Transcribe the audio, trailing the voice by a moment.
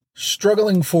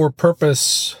Struggling for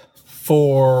purpose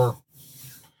for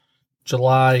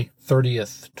July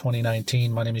 30th,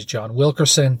 2019. My name is John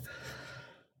Wilkerson,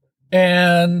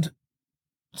 and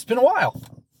it's been a while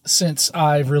since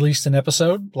I've released an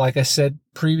episode. Like I said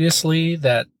previously,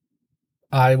 that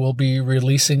I will be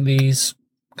releasing these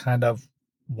kind of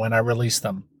when I release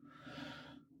them.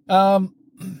 I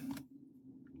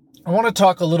want to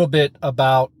talk a little bit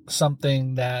about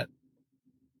something that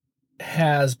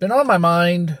has been on my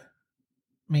mind.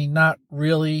 I mean, not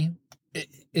really.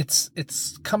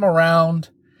 It's come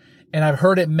around, and I've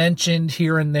heard it mentioned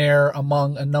here and there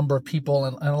among a number of people,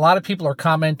 and a lot of people are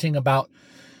commenting about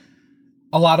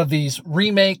a lot of these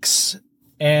remakes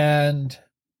and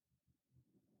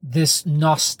this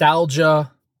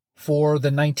nostalgia for the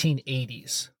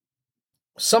 1980s.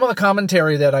 Some of the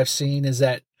commentary that I've seen is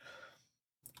that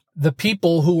the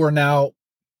people who are now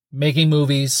making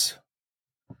movies,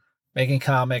 making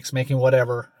comics, making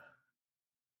whatever,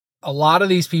 a lot of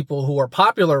these people who are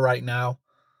popular right now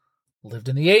lived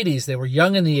in the 80s. They were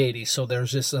young in the 80s, so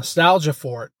there's this nostalgia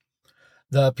for it.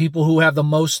 The people who have the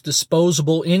most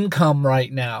disposable income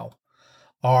right now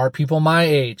are people my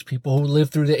age, people who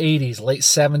lived through the 80s, late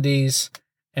 70s,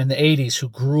 and the 80s, who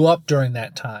grew up during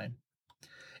that time.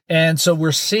 And so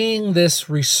we're seeing this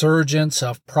resurgence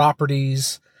of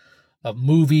properties, of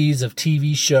movies, of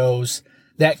TV shows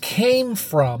that came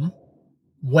from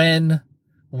when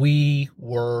we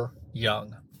were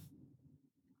young.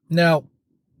 Now,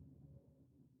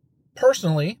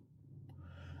 personally,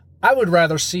 I would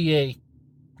rather see a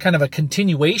kind of a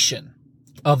continuation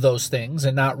of those things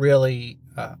and not really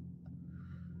a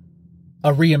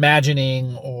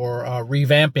reimagining or a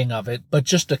revamping of it, but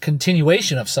just a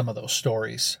continuation of some of those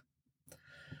stories.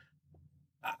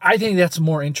 I think that's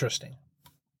more interesting.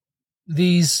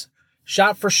 These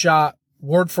shot-for-shot,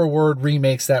 word-for-word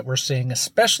remakes that we're seeing,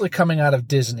 especially coming out of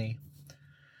Disney,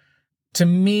 to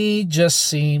me just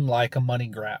seem like a money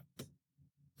grab.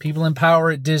 People in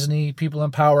power at Disney, people in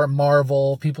power at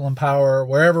Marvel, people in power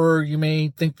wherever you may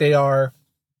think they are,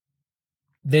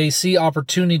 they see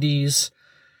opportunities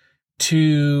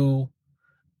to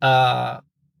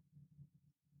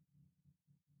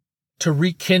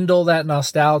rekindle that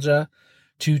nostalgia,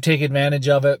 to take advantage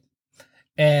of it,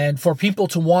 and for people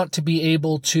to want to be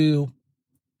able to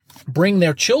bring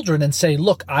their children and say,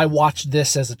 look, I watched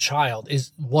this as a child.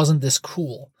 Wasn't this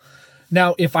cool?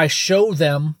 Now, if I show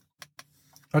them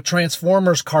a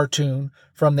Transformers cartoon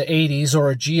from the 80s or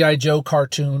a G.I. Joe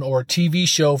cartoon or a TV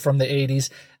show from the 80s,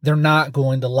 they're not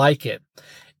going to like it.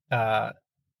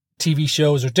 TV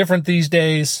shows are different these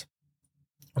days.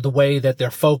 The way that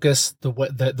they're focused, the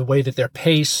way that they're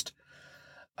paced.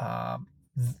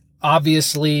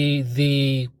 Obviously,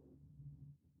 the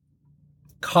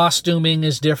costuming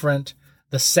is different.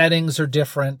 The settings are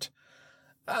different.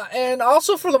 And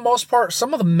also, for the most part,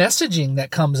 some of the messaging that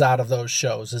comes out of those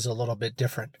shows is a little bit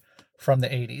different from the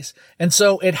 80s. And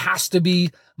so it has to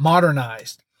be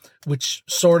modernized, which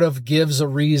sort of gives a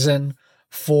reason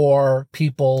for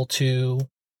people to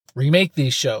remake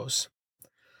these shows.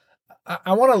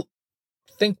 I want to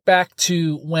think back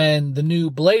to when the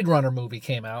new Blade Runner movie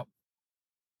came out.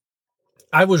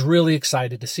 I was really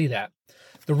excited to see that.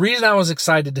 The reason I was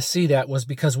excited to see that was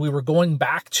because we were going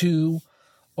back to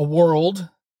a world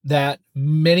that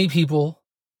many people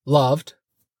loved,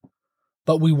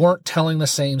 but we weren't telling the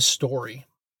same story.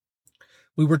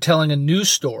 We were telling a new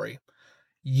story.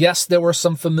 Yes, there were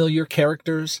some familiar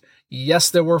characters. Yes,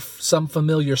 there were some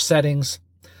familiar settings,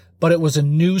 but it was a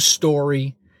new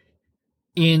story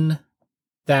in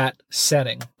that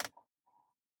setting.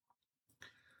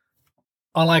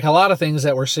 Unlike a lot of things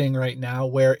that we're seeing right now,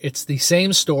 where it's the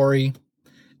same story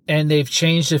and they've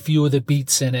changed a few of the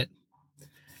beats in it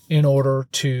in order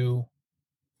to,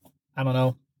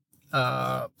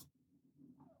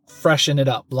 freshen it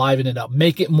up, liven it up,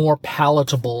 make it more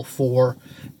palatable for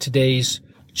today's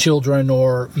children,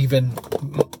 or even,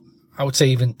 I would say,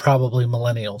 even probably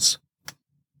millennials.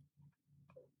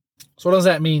 So what does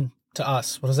that mean to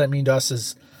us? What does that mean to us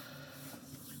as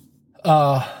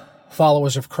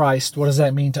followers of Christ? What does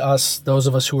that mean to us, those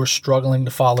of us who are struggling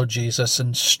to follow Jesus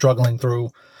and struggling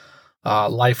through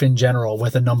life in general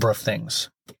with a number of things?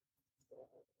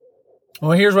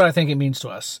 Well, here's what I think it means to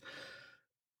us.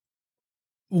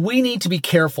 We need to be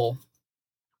careful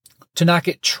to not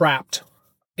get trapped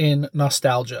in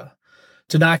nostalgia,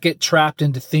 to not get trapped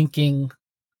into thinking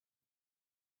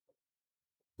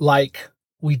like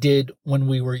we did when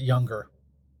we were younger.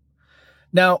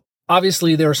 Now,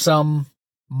 obviously, there are some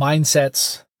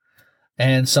mindsets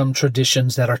and some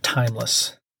traditions that are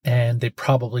timeless, and they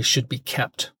probably should be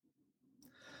kept.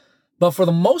 But for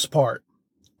the most part,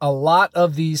 a lot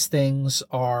of these things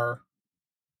are,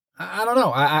 I don't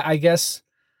know, I guess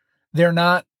they're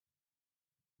not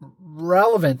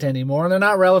relevant anymore. They're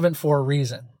not relevant for a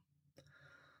reason.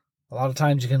 A lot of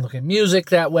times you can look at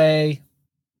music that way.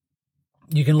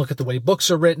 You can look at the way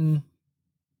books are written.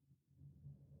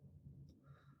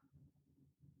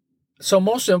 So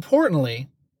most importantly,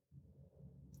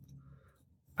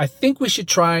 I think we should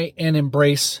try and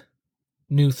embrace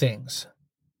new things.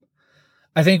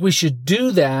 I think we should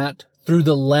do that through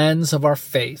the lens of our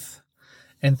faith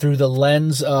and through the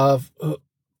lens of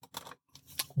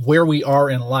where we are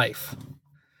in life.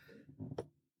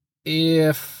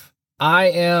 If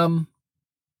I am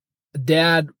a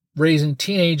dad raising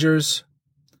teenagers,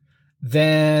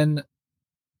 then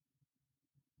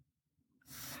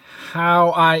how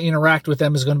I interact with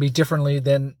them is going to be differently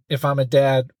than if I'm a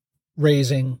dad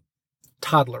raising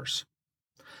toddlers.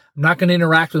 I'm not going to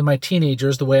interact with my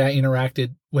teenagers the way I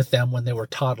interacted with them when they were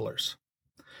toddlers.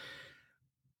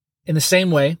 In the same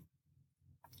way,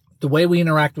 the way we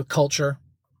interact with culture,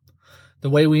 the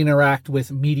way we interact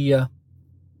with media,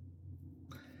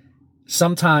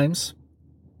 sometimes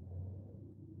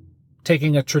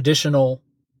taking a traditional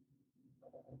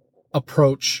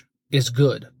approach is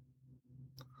good.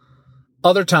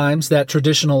 Other times, that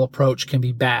traditional approach can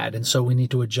be bad, and so we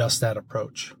need to adjust that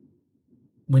approach.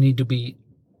 We need to be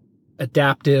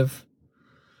adaptive.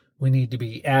 We need to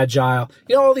be agile.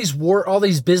 You know, all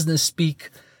these business speak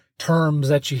terms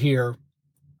that you hear,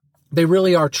 they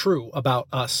really are true about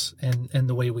us and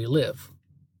the way we live.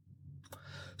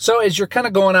 So as you're kind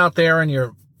of going out there and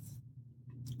you're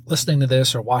listening to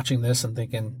this or watching this and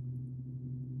thinking,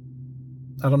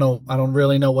 I don't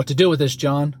really know what to do with this,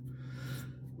 John.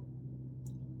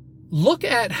 Look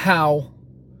at how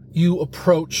you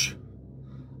approach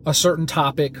a certain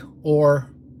topic or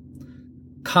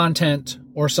content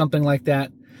or something like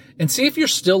that, and see if you're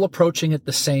still approaching it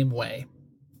the same way.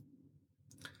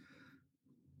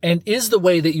 And is the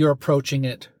way that you're approaching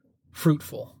it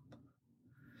fruitful?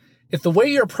 If the way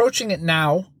you're approaching it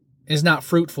now is not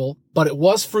fruitful, but it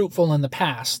was fruitful in the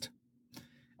past,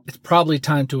 it's probably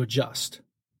time to adjust.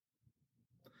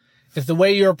 If the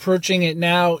way you're approaching it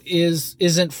now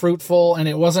isn't fruitful and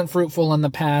it wasn't fruitful in the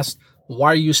past,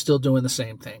 why are you still doing the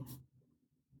same thing?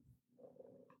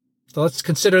 So let's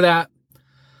consider that.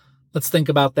 Let's think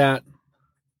about that.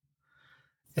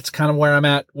 It's kind of where I'm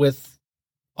at with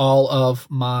all of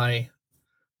my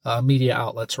media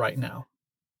outlets right now.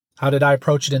 How did I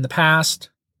approach it in the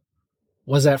past?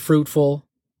 Was that fruitful?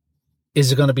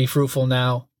 Is it going to be fruitful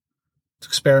now? It's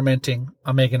experimenting.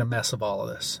 I'm making a mess of all of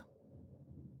this.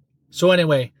 So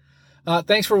anyway,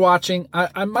 thanks for watching.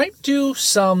 I might do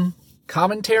some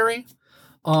commentary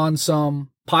on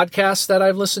some podcasts that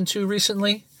I've listened to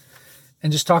recently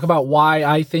and just talk about why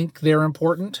I think they're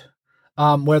important,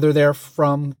 whether they're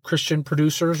from Christian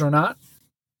producers or not.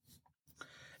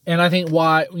 And I think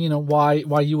why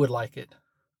you would like it.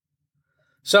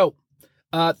 So,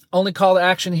 only call to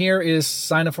action here is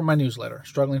sign up for my newsletter,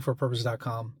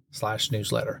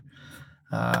 strugglingforpurpose.com/newsletter.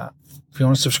 If you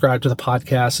want to subscribe to the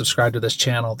podcast, subscribe to this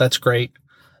channel, that's great.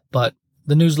 But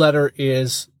the newsletter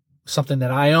is something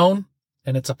that I own,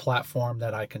 and it's a platform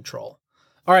that I control.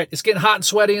 All right, it's getting hot and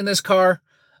sweaty in this car.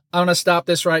 I'm going to stop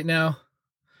this right now.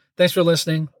 Thanks for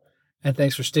listening, and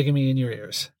thanks for sticking me in your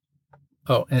ears.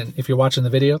 Oh, and if you're watching the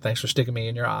video, thanks for sticking me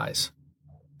in your eyes.